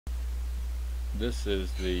This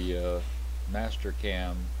is the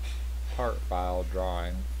Mastercam part file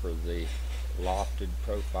drawing for the lofted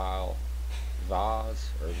profile vase.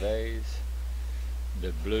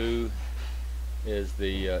 The blue is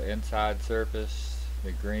the inside surface,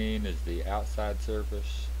 the green is the outside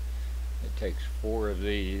surface. It takes 4 of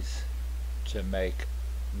these to make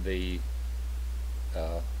the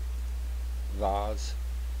vase.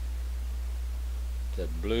 The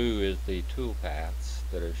blue is the tool paths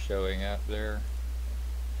that are showing up there.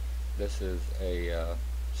 This is a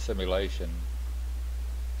simulation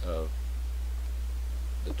of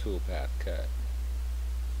the toolpath cut.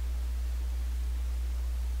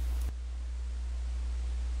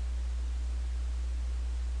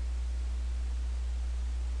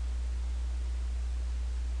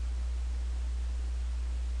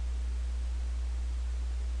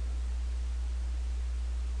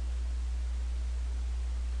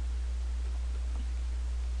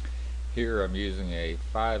 Here I'm using a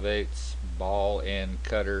 5/8 ball end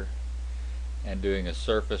cutter and doing a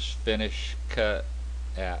surface finish cut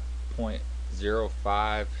at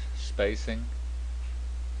 0.05 spacing.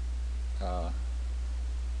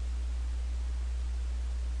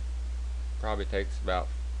 Probably takes about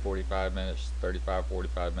 45 minutes,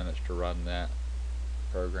 35-45 minutes to run that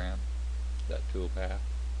program, that toolpath.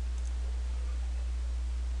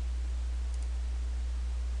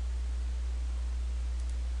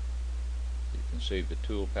 You can see the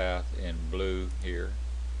toolpath in blue here.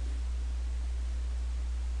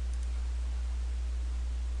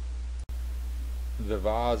 The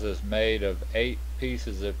vase is made of 8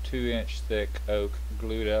 pieces of 2-inch thick oak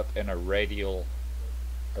glued up in a radial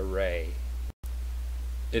array.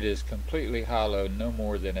 It is completely hollow, no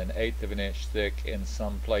more than 1/8 of an inch thick in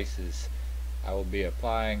some places. I will be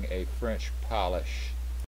applying a French polish